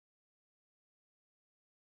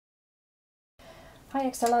Hi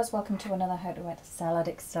Excelers, welcome to another How to Excel at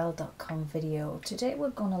Excel.com video. Today we're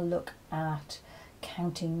going to look at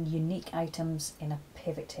counting unique items in a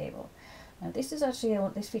pivot table. Now this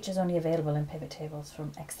feature is only available in pivot tables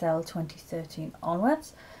from Excel 2013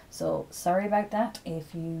 onwards. So sorry about that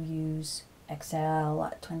if you use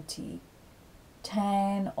Excel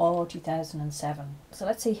 2010 or 2007. So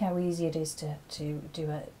let's see how easy it is to do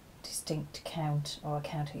a distinct count or a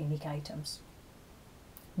count of unique items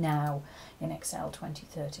now in Excel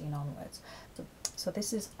 2013 onwards. So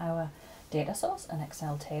this is our data source, an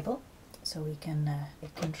Excel table. So we can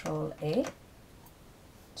hit Control A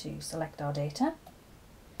to select our data,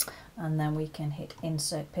 and then we can hit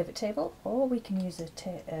Insert Pivot Table, or we can use a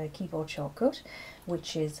keyboard shortcut,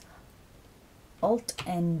 which is Alt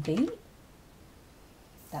NV.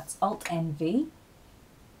 That's Alt NV.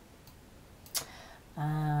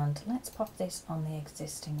 And let's pop this on the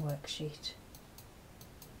existing worksheet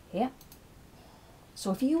here.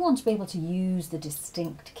 So if you want to be able to use the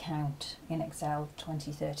distinct count in Excel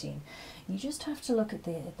 2013, you just have to look at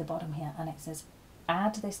the bottom here, and it says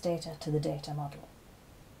add this data to the data model.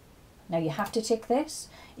 Now you have to tick this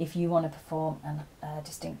if you want to perform a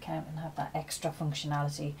distinct count and have that extra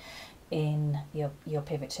functionality in your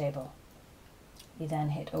pivot table. You then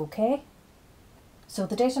hit OK. So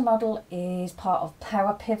the data model is part of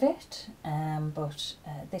Power Pivot, but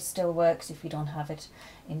this still works if you don't have it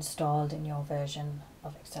installed in your version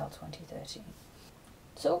of Excel 2013.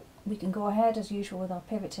 So we can go ahead as usual with our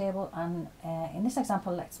pivot table, and in this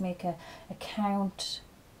example let's make a count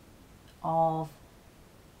of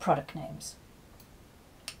product names.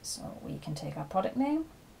 So we can take our product name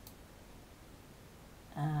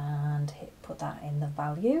and put that in the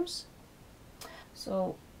values.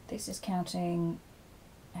 So this is counting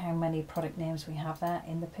how many product names we have there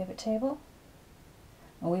in the pivot table,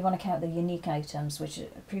 and we want to count the unique items, which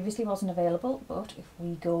previously wasn't available. But if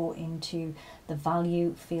we go into the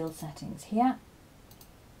value field settings here,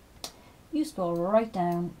 you scroll right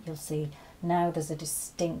down, you'll see now there's a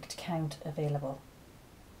distinct count available.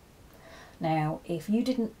 Now if you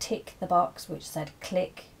didn't tick the box which said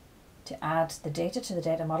click to add the data to the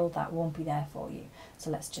data model, that won't be there for you. So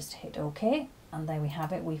let's just hit OK, and there we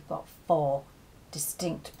have it. We've got 4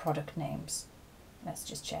 distinct product names. Let's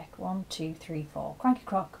just check. 1, 2, 3, 4. Cranky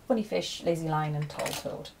Croc, Funny Fish, Lazy Lion and Tall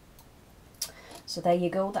Toad. So there you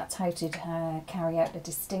go. That's how to carry out a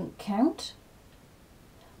distinct count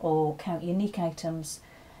or count unique items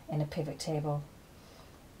in a pivot table,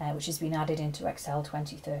 which has been added into Excel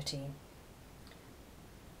 2013.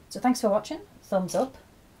 So thanks for watching. Thumbs up,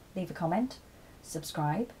 leave a comment,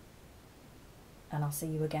 subscribe, and I'll see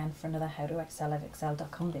you again for another How to Excel at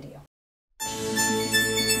Excel.com video.